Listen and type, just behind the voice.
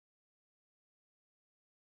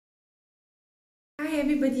Hi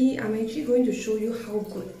everybody, I'm actually going to show you how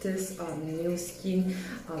good this new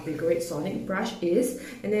Skinvigorate Sonic brush is.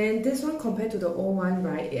 And then this one compared to the old one,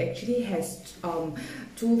 right, it actually has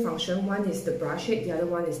two functions. One is the brush head, the other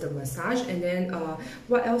one is the massage. And then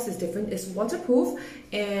what else is different is waterproof,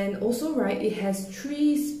 and also, right, it has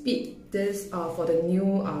 3-speed this for the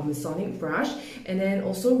new Sonic brush. And then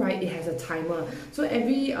also, right, it has a timer, so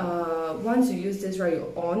every once you use this, right,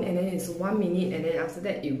 you're on, and then it's 1 minute, and then after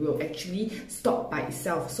that it will actually stop by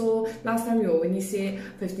itself. So last time you only say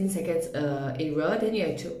 15 seconds error, then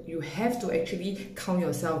you have to actually count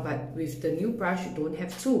yourself, but with the new brush you don't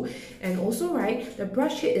have to. And also, right, the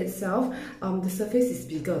brush head itself, the surface is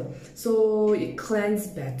bigger, so it cleanses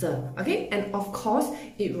better, okay? And of course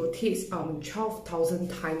it rotates 12,000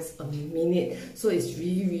 times a minute, so it's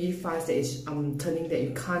really fast that it's turning that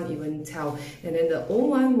you can't even tell. And then the old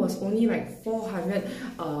one was only like 400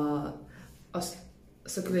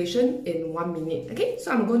 circulation in 1 minute. Okay,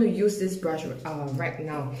 so I'm going to use this brush right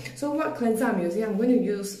now. So what cleanser I'm using, I'm going to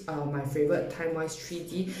use my favorite Time Wise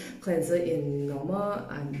 3D cleanser in normal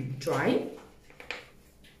and dry.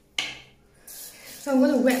 So I'm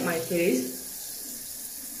going to wet my face,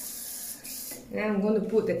 and then I'm going to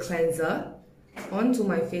put the cleanser onto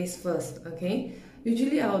my face first. Okay,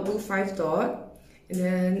 usually I'll do 5 dots, and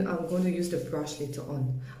then I'm going to use the brush later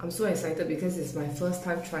on. I'm so excited because it's my first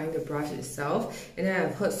time trying the brush itself, and then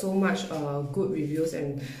I've heard so much good reviews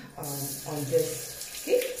and on this.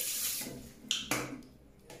 Okay,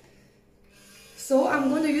 so I'm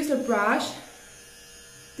going to use the brush.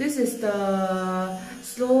 This is the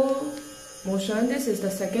slow motion, this is the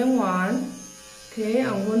second one. Okay,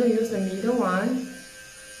 I'm going to use the middle one.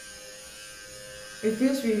 It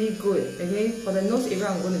feels really good. Okay, for the nose area,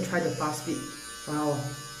 I'm going to try the fast speed. Wow,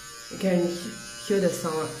 you can hear the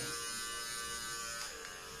sound.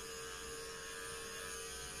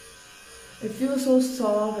 It feels so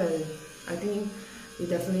soft, and I think it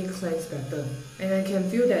definitely cleanses better. And I can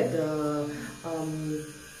feel that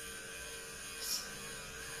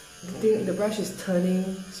the brush is turning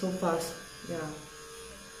so fast. Yeah.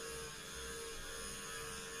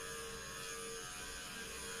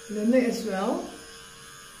 The neck as well.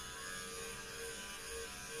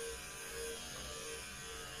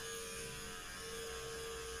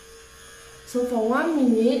 So for 1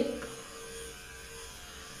 minute,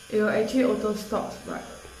 it will actually auto stop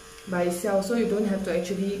by itself, so you don't have to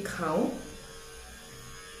actually count.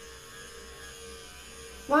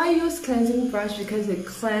 Why I use cleansing brush? Because it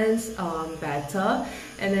cleanses better.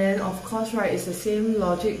 And then of course, right, it's the same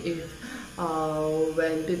logic if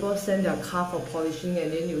when people send their car for polishing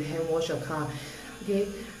and then you hand wash your car. Okay,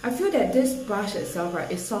 I feel that this brush itself,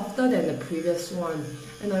 right, is softer than the previous one,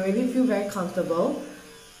 and I really feel very comfortable.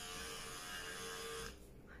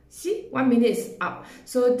 See, 1 minute is up.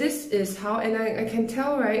 So this is how, and I can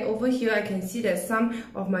tell, right, over here I can see that some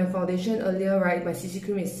of my foundation earlier, right, my CC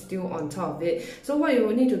cream is still on top of it. So what you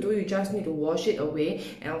will need to do, you just need to wash it away,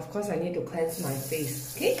 and of course I need to cleanse my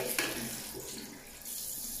face. Okay,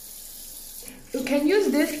 you can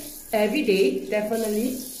use this every day,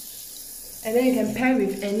 definitely, and then you can pair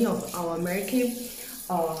with any of our Mary Kay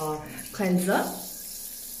cleanser.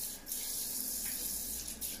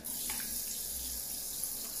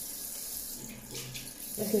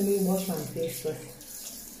 Just let me wash my face first.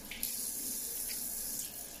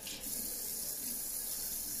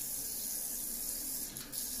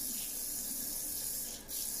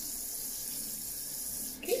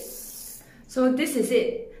 Okay, so this is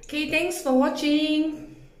it. Okay, thanks for watching.